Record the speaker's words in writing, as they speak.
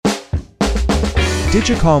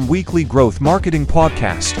Digicom Weekly Growth Marketing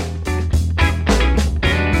Podcast.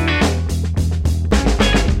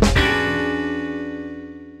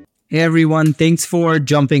 Hey everyone, thanks for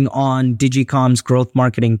jumping on Digicom's Growth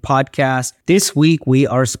Marketing Podcast. This week we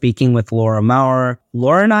are speaking with Maurer.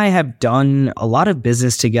 Laura and I have done a lot of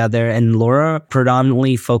business together, and Laura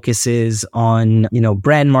predominantly focuses on,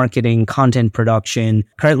 brand marketing, content production.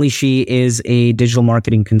 Currently, she is a digital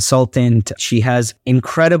marketing consultant. She has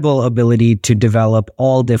incredible ability to develop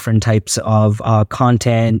all different types of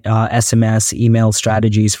content, SMS, email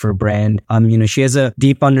strategies for brand. She has a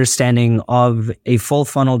deep understanding of a full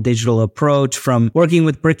funnel digital approach, from working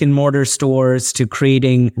with brick and mortar stores to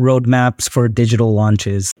creating roadmaps for digital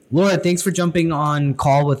launches. Laura, thanks for jumping on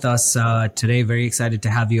call with us today. Very excited to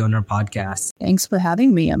have you on our podcast. Thanks for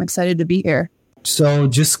having me. I'm excited to be here. So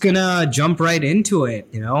just gonna jump right into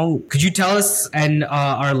it. Could you tell us and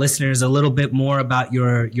our listeners a little bit more about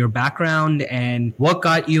your background and what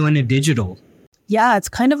got you into digital? Yeah, it's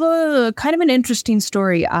kind of an interesting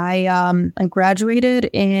story. I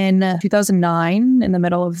graduated in 2009 in the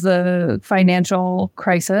middle of the financial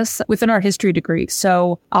crisis with an art history degree.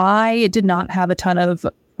 So I did not have a ton of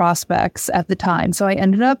prospects at the time. So I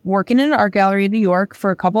ended up working in an art gallery in New York for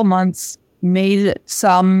a couple months, made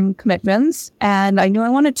some commitments, and I knew I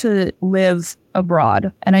wanted to live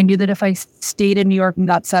abroad. And I knew that if I stayed in New York and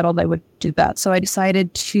got settled, I would do that. So I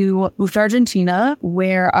decided to move to Argentina,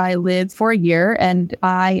 where I lived for a year, and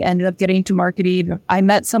I ended up getting into marketing. I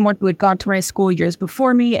met someone who had gone to my school years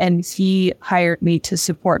before me, and he hired me to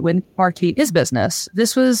support with marketing his business.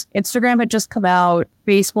 Instagram had just come out.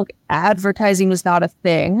 Facebook advertising was not a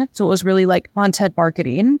thing. So it was really like content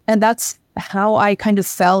marketing. And that's how I kind of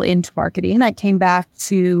fell into marketing. I came back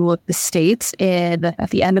to the States at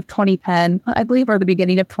the end of 2010, I believe, or the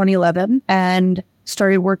beginning of 2011, and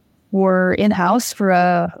started work for in-house for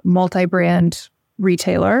a multi-brand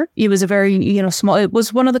retailer. It was a very, small, it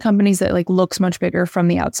was one of the companies that looks much bigger from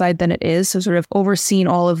the outside than it is. So sort of overseeing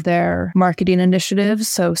all of their marketing initiatives.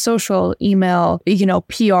 So social, email,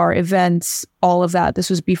 PR, events, all of that. This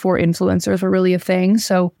was before influencers were really a thing.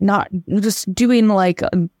 So not just doing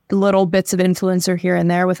little bits of influencer here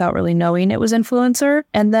and there without really knowing it was influencer.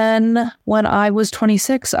 And then when I was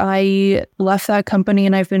 26, I left that company,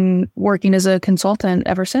 and I've been working as a consultant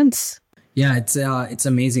ever since. Yeah, it's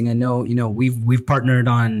amazing. I know, we've partnered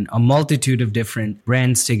on a multitude of different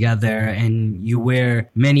brands together, and you wear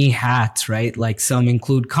many hats, right? Like some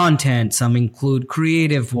include content, some include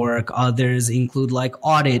creative work, others include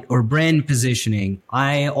audit or brand positioning.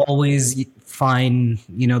 I always find,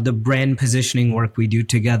 the brand positioning work we do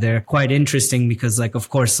together quite interesting because of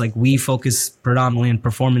course, we focus predominantly on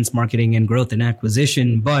performance marketing and growth and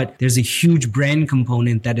acquisition, but there's a huge brand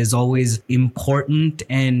component that is always important.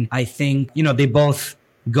 And I think, they both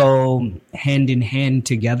go hand in hand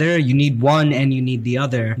together. You need one and you need the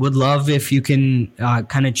other. Would love if you can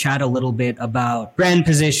kind of chat a little bit about brand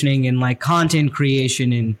positioning and content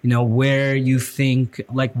creation and, where you think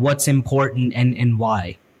what's important and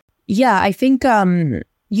why. Yeah, I think,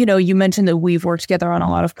 you mentioned that we've worked together on a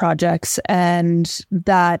lot of projects, and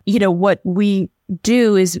that, what we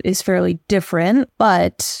do is fairly different,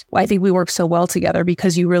 but I think we work so well together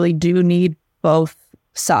because you really do need both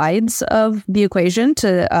sides of the equation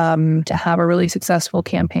to have a really successful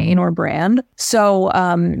campaign or brand. So,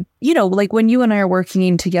 when you and I are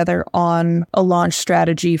working together on a launch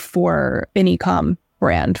strategy for an e-com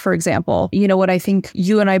brand, for example, what I think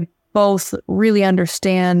you and I both really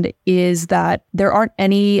understand is that there aren't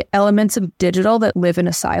any elements of digital that live in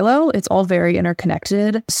a silo. It's all very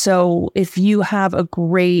interconnected. So if you have a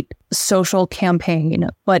great social campaign,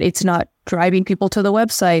 but it's not driving people to the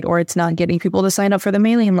website, or it's not getting people to sign up for the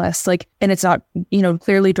mailing list, and it's not,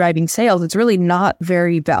 clearly driving sales, it's really not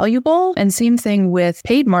very valuable. And same thing with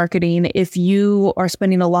paid marketing. If you are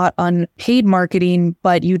spending a lot on paid marketing,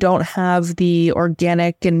 but you don't have the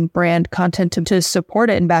organic and brand content to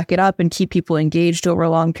support it and back it up and keep people engaged over a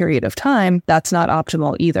long period of time, that's not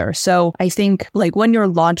optimal either. So I think when you're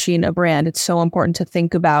launching a brand, it's so important to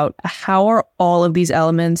think about how are all of these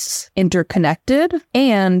elements interconnected,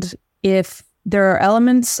 and if there are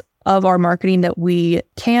elements of our marketing that we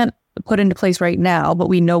can't put into place right now, but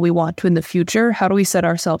we know we want to in the future, how do we set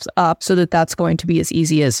ourselves up so that that's going to be as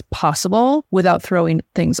easy as possible without throwing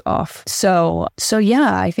things off? So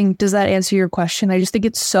yeah, I think, does that answer your question? I just think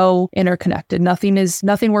it's so interconnected.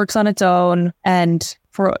 Nothing works on its own. And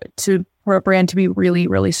for a brand to be really,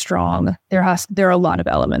 really strong, there are a lot of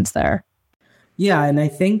elements there. Yeah, and I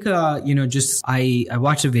think just I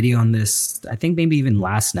watched a video on this, I think maybe even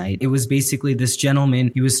last night. It was basically this gentleman,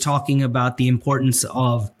 he was talking about the importance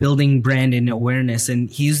of building brand and awareness, and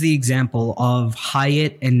he used the example of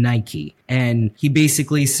Hyatt and Nike. And he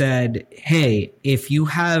basically said, hey, if you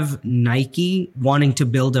have Nike wanting to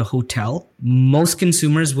build a hotel, most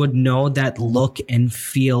consumers would know that look and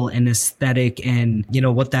feel and aesthetic and,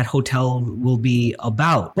 what that hotel will be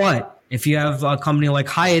about. But if you have a company like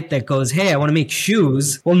Hyatt that goes, hey, I want to make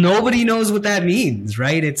shoes, well, nobody knows what that means,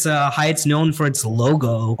 right? It's Hyatt's known for its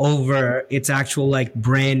logo over its actual like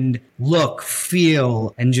brand look,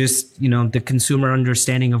 feel, and just, the consumer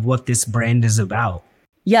understanding of what this brand is about.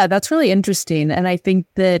 Yeah, that's really interesting. And I think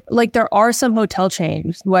that like there are some hotel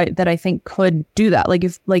chains that I think could do that. Like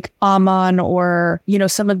if like Aman or,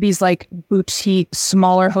 some of these like boutique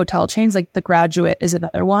smaller hotel chains, like The Graduate is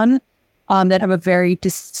another one. That have a very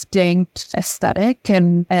distinct aesthetic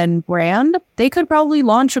and brand, they could probably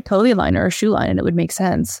launch a clothing line or a shoe line and it would make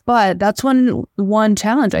sense. But that's one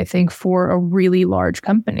challenge, I think, for a really large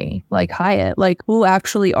company like Hyatt. Like, who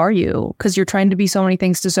actually are you? Because you're trying to be so many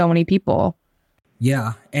things to so many people.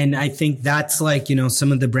 Yeah. And I think that's like,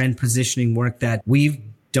 some of the brand positioning work that we've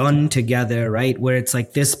done together, right? Where it's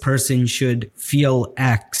like this person should feel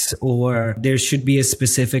X, or there should be a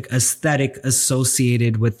specific aesthetic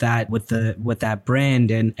associated with that brand.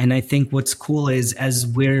 And I think what's cool is as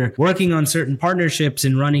we're working on certain partnerships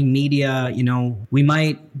and running media, we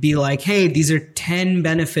might be like, hey, these are 10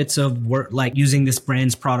 benefits of work, like using this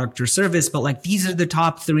brand's product or service, but like these are the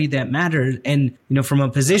top 3 that matter. And, from a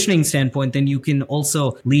positioning standpoint, then you can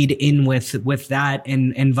also lead in with that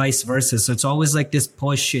and vice versa. So it's always like this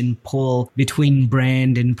push and pull between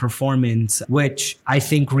brand and performance, which I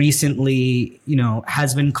think recently,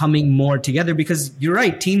 has been coming more together, because you're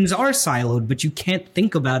right, teams are siloed, but you can't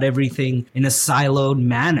think about everything in a siloed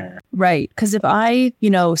manner. Right. Because if I,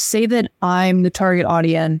 say that I'm the target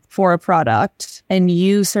audience for a product and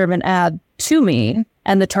you serve an ad to me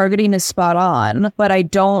and the targeting is spot on, but I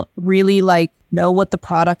don't really know what the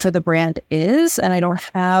product or the brand is, and I don't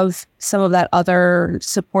have some of that other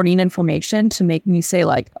supporting information to make me say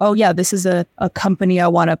like, oh yeah, this is a company I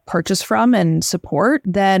want to purchase from and support,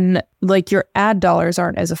 then like your ad dollars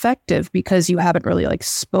aren't as effective because you haven't really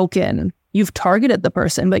spoken. You've targeted the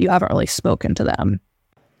person, but you haven't really spoken to them.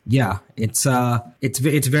 Yeah, it's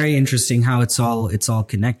very interesting how it's all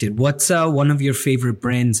connected. What's one of your favorite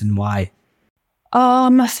brands and why?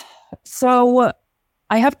 So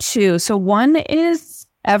I have 2. So one is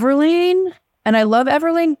Everlane, and I love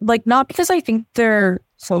Everlane, not because I think their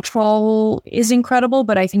social is incredible,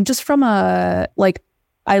 but I think just from I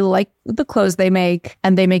like the clothes they make,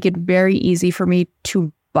 and they make it very easy for me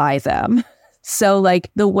to buy them. So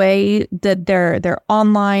the way that their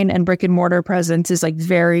online and brick and mortar presence is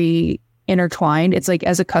very intertwined. It's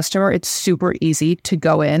as a customer, it's super easy to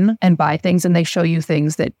go in and buy things, and they show you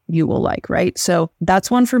things that you will like, right? So that's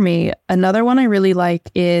one for me. Another one I really like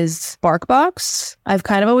is BarkBox. I've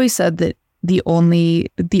kind of always said that the only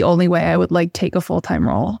way I would take a full-time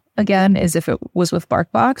role again is if it was with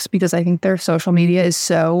BarkBox, because I think their social media is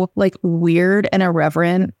so weird and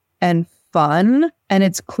irreverent and fun, and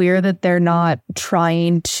it's clear that they're not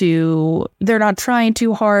trying too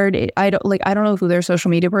hard. I don't know who their social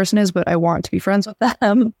media person is, but I want to be friends with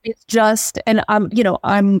them. It's just, and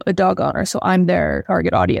I'm a dog owner, so I'm their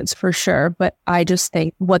target audience for sure, but I just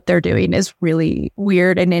think what they're doing is really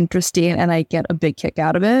weird and interesting, and I get a big kick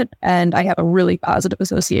out of it, and I have a really positive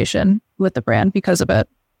association with the brand because of it.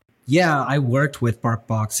 Yeah, I worked with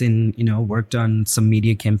BarkBox and, worked on some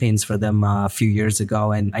media campaigns for them a few years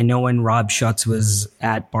ago. And I know when Rob Schutz was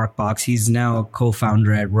at BarkBox, he's now a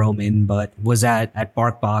co-founder at Roman, but was at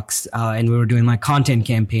BarkBox. And we were doing content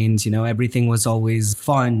campaigns, everything was always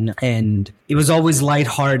fun and it was always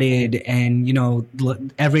lighthearted. And,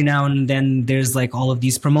 every now and then there's all of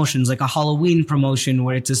these promotions, like a Halloween promotion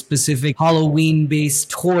where it's a specific Halloween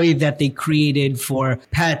based toy that they created for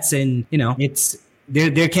pets. And, it's,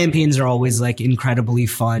 Their campaigns are always incredibly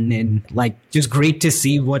fun and just great to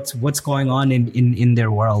see what's going on in their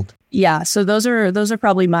world. Yeah, so those are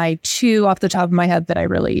probably my 2 off the top of my head that I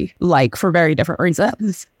really like for very different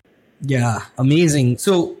reasons. Yeah, amazing.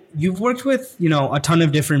 So you've worked with, a ton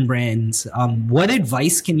of different brands. What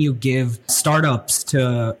advice can you give startups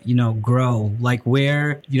to, grow?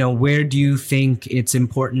 Where do you think it's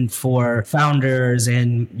important for founders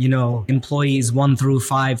and, employees 1 through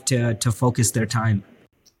 5 to focus their time?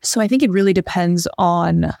 So I think it really depends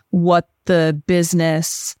on what the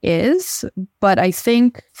business is. But I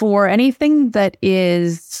think for anything that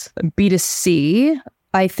is B2C,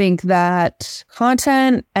 I think that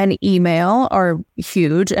content and email are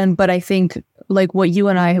huge. But I think like what you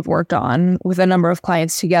and I have worked on with a number of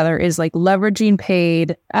clients together is like leveraging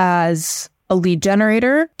paid as a lead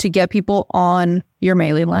generator to get people on your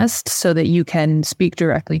mailing list so that you can speak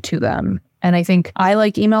directly to them. And I think I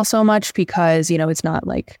like email so much because, it's not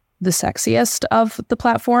like the sexiest of the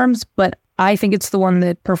platforms, but I think it's the one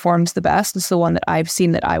that performs the best. It's the one that I've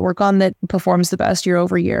seen that I work on that performs the best year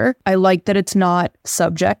over year. I like that it's not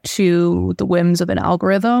subject to the whims of an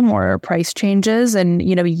algorithm or price changes. And,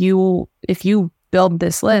 if you build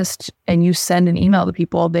this list and you send an email to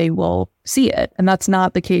people, they will see it. And that's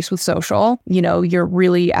not the case with social. You're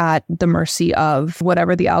really at the mercy of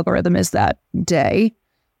whatever the algorithm is that day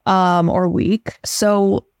or week.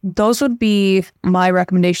 So those would be my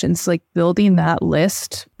recommendations, like building that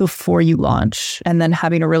list before you launch and then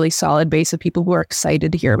having a really solid base of people who are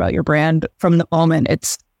excited to hear about your brand from the moment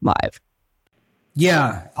it's live.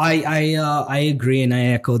 Yeah, I agree. And I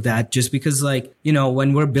echo that just because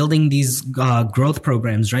when we're building these growth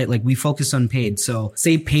programs, right? Like we focus on paid. So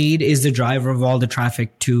say paid is the driver of all the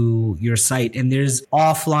traffic to your site and there's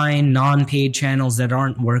offline non-paid channels that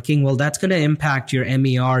aren't working. Well, that's going to impact your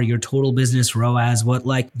MER, your total business ROAS,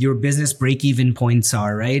 what your business break-even points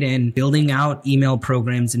are, right? And building out email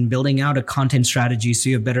programs and building out a content strategy so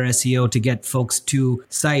you have better SEO to get folks to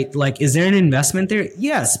site. Is there an investment there?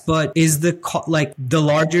 Yes, but is the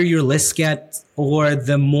larger your list gets or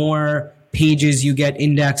the more pages you get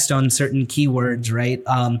indexed on certain keywords, right?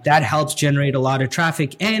 That helps generate a lot of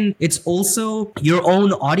traffic. And it's also your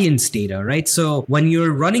own audience data, right? So when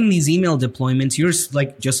you're running these email deployments, you're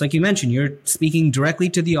just like you mentioned, you're speaking directly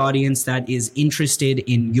to the audience that is interested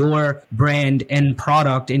in your brand and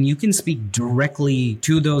product. And you can speak directly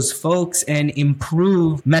to those folks and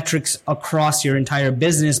improve metrics across your entire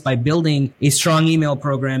business by building a strong email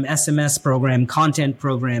program, SMS program, content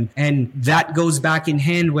program. And that goes back in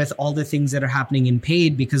hand with all the things that are happening in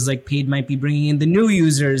paid, because paid might be bringing in the new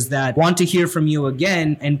users that want to hear from you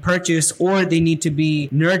again and purchase, or they need to be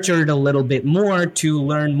nurtured a little bit more to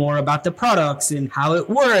learn more about the products and how it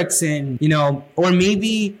works. And, or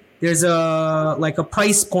maybe there's a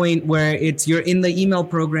price point where you're in the email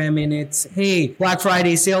program and it's, hey, Black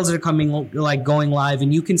Friday sales are going live,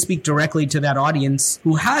 and you can speak directly to that audience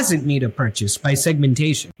who hasn't made a purchase by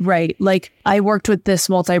segmentation. Right. I worked with this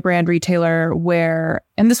multi-brand retailer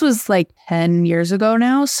and this was 10 years ago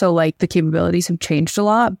now. So the capabilities have changed a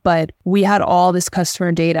lot, but we had all this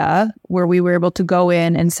customer data where we were able to go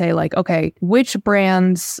in and say okay, which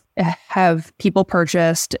brands have people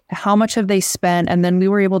purchased? How much have they spent? And then we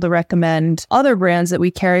were able to recommend other brands that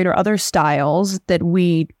we carried or other styles that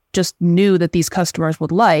we just knew that these customers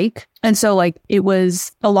would like. And so it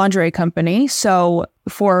was a lingerie company. So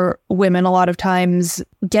for women, a lot of times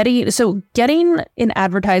getting an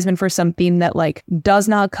advertisement for something that does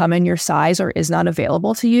not come in your size or is not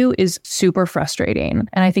available to you is super frustrating.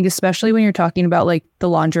 And I think especially when you're talking about the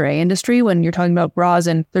lingerie industry, when you're talking about bras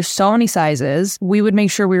and there's so many sizes, we would make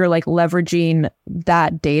sure we were leveraging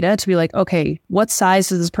that data to be okay, what size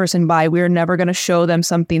does this person buy? We're never going to show them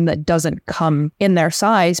something that doesn't come in their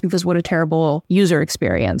size, because what a terrible user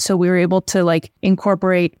experience. So we were able to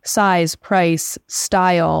incorporate size, price,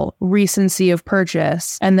 style, recency of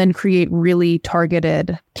purchase, and then create really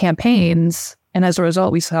targeted campaigns. And as a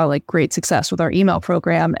result, we saw great success with our email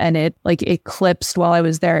program, and it eclipsed, while I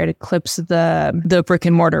was there, it eclipsed the brick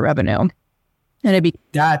and mortar revenue. And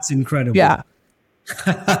that's incredible. Yeah.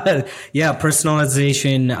 Yeah.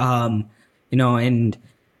 Personalization, and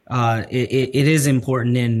it is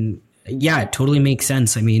important. And yeah, it totally makes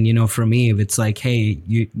sense. I mean, for me, if it's hey,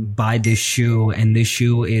 you buy this shoe and this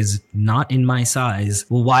shoe is not in my size,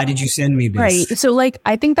 well, why did you send me this? Right. So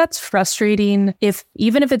I think that's frustrating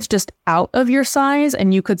even if it's just out of your size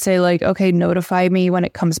and you could say okay, notify me when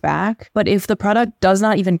it comes back. But if the product does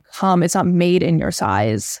not even come, it's not made in your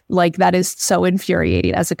size, that is so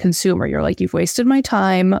infuriating as a consumer. You're you've wasted my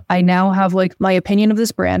time. I now have my opinion of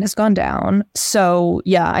this brand has gone down. So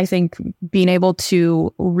yeah, I think being able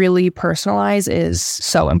to really personalize is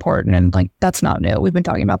so important. And that's not new. We've been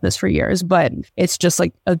talking about this for years, but it's just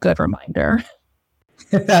a good reminder.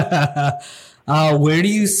 Where do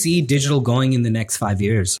you see digital going in the next 5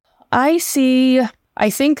 years? I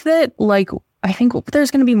think that I think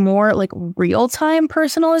there's going to be more real-time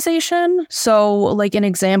personalization. So an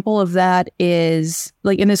example of that is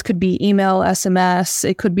and this could be email, SMS,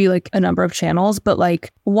 it could be a number of channels, but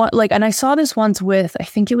and I saw this once with, I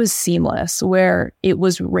think it was Seamless, where it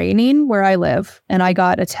was raining where I live and I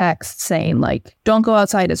got a text saying don't go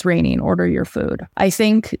outside, it's raining, order your food. I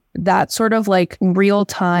think that sort of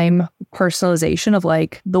real-time personalization of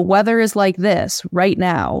the weather is like this right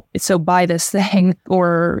now, so buy this thing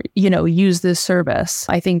or use this service.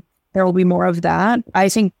 I think there will be more of that. I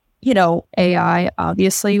think, AI,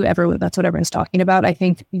 obviously, that's what everyone's talking about. I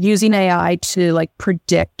think using AI to like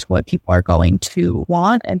predict what people are going to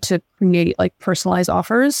want and to create like personalized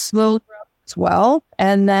offers will grow as well.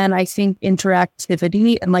 And then I think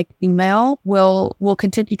interactivity and like email will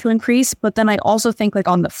continue to increase. But then I also think like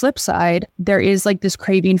on the flip side, there is like this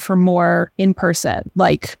craving for more in person,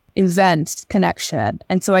 like events, connection.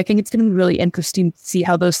 And so I think it's going to be really interesting to see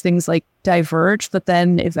how those things like diverge, but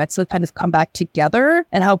then events will kind of come back together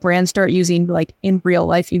and how brands start using like in real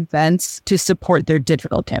life events to support their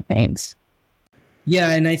digital campaigns.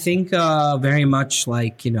 Yeah, and I think very much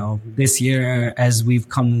like, this year as we've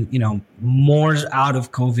come, more out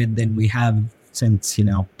of COVID than we have since,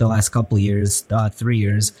 the last couple of years, 3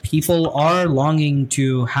 years, people are longing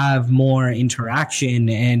to have more interaction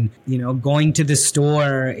and, going to the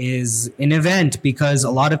store is an event because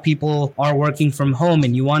a lot of people are working from home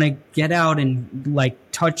and you want to get out and like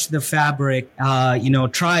touch the fabric,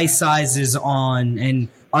 try sizes on and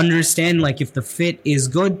understand like if the fit is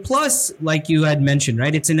good. Plus, like you had mentioned,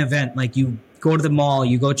 right? It's an event. Like you go to the mall,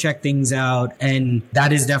 you go check things out, and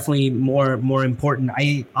that is definitely more important.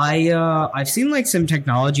 I've seen like some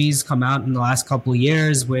technologies come out in the last couple of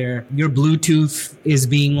years where your Bluetooth is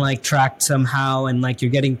being like tracked somehow, and like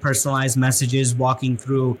you're getting personalized messages walking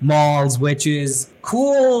through malls, which is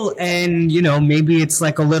cool. And maybe it's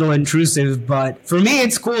like a little intrusive, but for me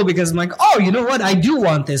it's cool because I'm like, oh, you know what, I do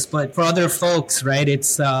want this. But for other folks, right,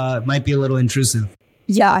 it's might be a little intrusive.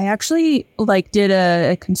 Yeah, I actually like did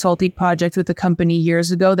a consulting project with a company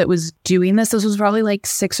years ago that was doing this. This was probably like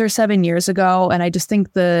 6 or 7 years ago. And I just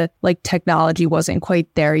think the like technology wasn't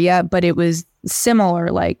quite there yet, but it was similar,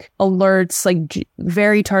 like alerts, like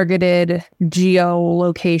very targeted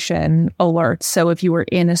geolocation alerts. So if you were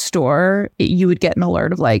in a store, you would get an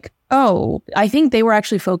alert of like, oh, I think they were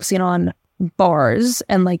actually focusing on bars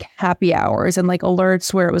and like happy hours and like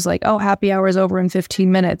alerts where it was like, oh, happy hour is over in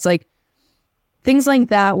 15 minutes. Like, things like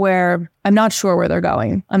that where I'm not sure where they're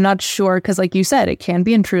going. I'm not sure because like you said, it can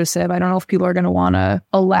be intrusive. I don't know if people are going to want to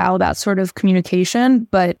allow that sort of communication,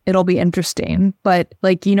 but it'll be interesting. But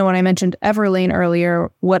like, when I mentioned Everlane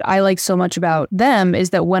earlier, what I like so much about them is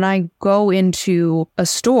that when I go into a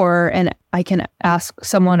store and I can ask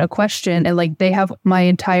someone a question and like they have my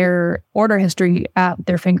entire order history at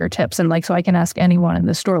their fingertips. And like, so I can ask anyone in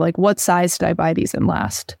the store, like, what size did I buy these in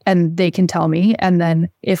last? And they can tell me. And then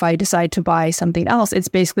if I decide to buy something else, it's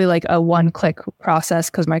basically like a one-click process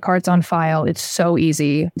because my card's on file. It's so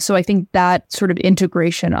easy. So I think that sort of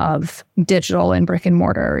integration of digital and brick and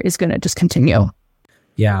mortar is going to just continue.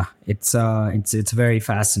 Yeah, it's very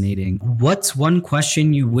fascinating. What's one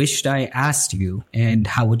question you wished I asked you and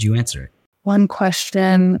how would you answer it? One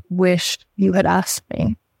question wished you had asked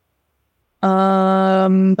me.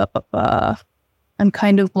 I'm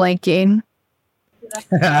kind of blanking.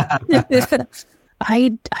 I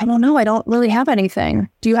don't know. I don't really have anything.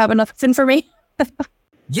 Do you have enough for me?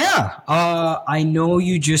 Yeah. I know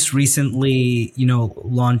you just recently,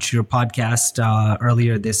 launched your podcast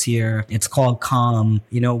earlier this year. It's called Calm.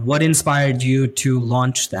 What inspired you to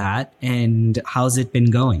launch that and how's it been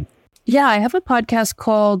going? Yeah, I have a podcast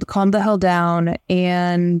called Calm the Hell Down,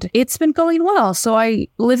 and it's been going well. So I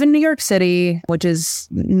live in New York City, which is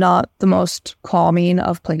not the most calming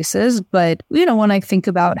of places. But, when I think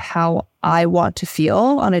about how I want to feel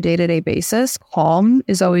on a day-to-day basis, calm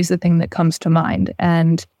is always the thing that comes to mind.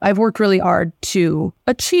 And I've worked really hard to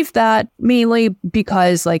achieve that, mainly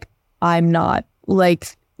because, I'm not,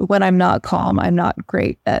 when I'm not calm, I'm not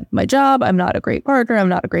great at my job. I'm not a great partner. I'm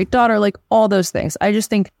not a great daughter, all those things. I just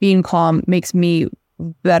think being calm makes me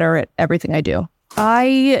better at everything I do.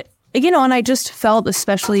 And I just felt,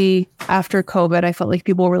 especially after COVID, I felt like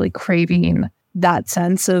people were really craving that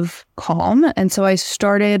sense of calm. And so I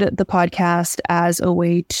started the podcast as a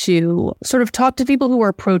way to sort of talk to people who are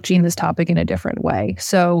approaching this topic in a different way.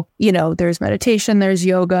 So, there's meditation, there's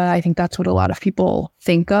yoga. I think that's what a lot of people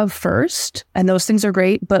think of first. And those things are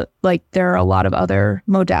great, but there are a lot of other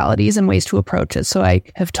modalities and ways to approach it. So I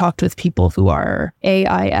have talked with people who are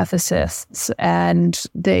AI ethicists and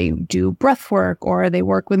they do breath work or they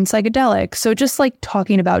work with psychedelics. So just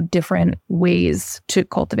talking about different ways to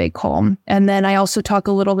cultivate calm. And then I also talk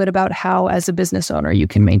a little bit about how, as a business owner, you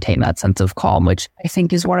can maintain that sense of calm, which I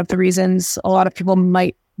think is one of the reasons a lot of people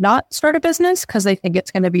might not start a business because they think it's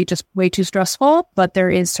going to be just way too stressful. But there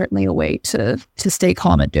is certainly a way to stay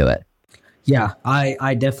calm and do it. Yeah,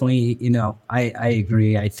 I definitely, I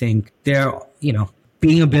agree. I think there,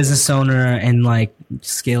 being a business owner and like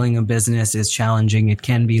scaling a business is challenging. It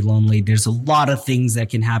can be lonely. There's a lot of things that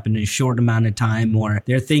can happen in a short amount of time, or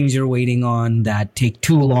there are things you're waiting on that take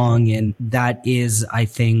too long. And that is, I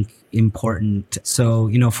think, important. So,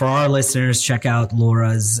 for our listeners, check out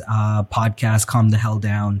Laura's podcast, Calm the Hell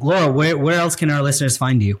Down. Laura, where else can our listeners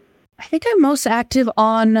find you? I think I'm most active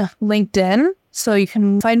on LinkedIn. So you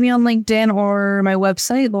can find me on LinkedIn or my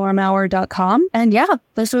website, lauramaurer.com. And yeah,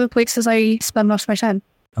 those are the places I spend most of my time.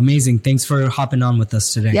 Amazing. Thanks for hopping on with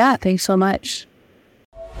us today. Yeah, thanks so much.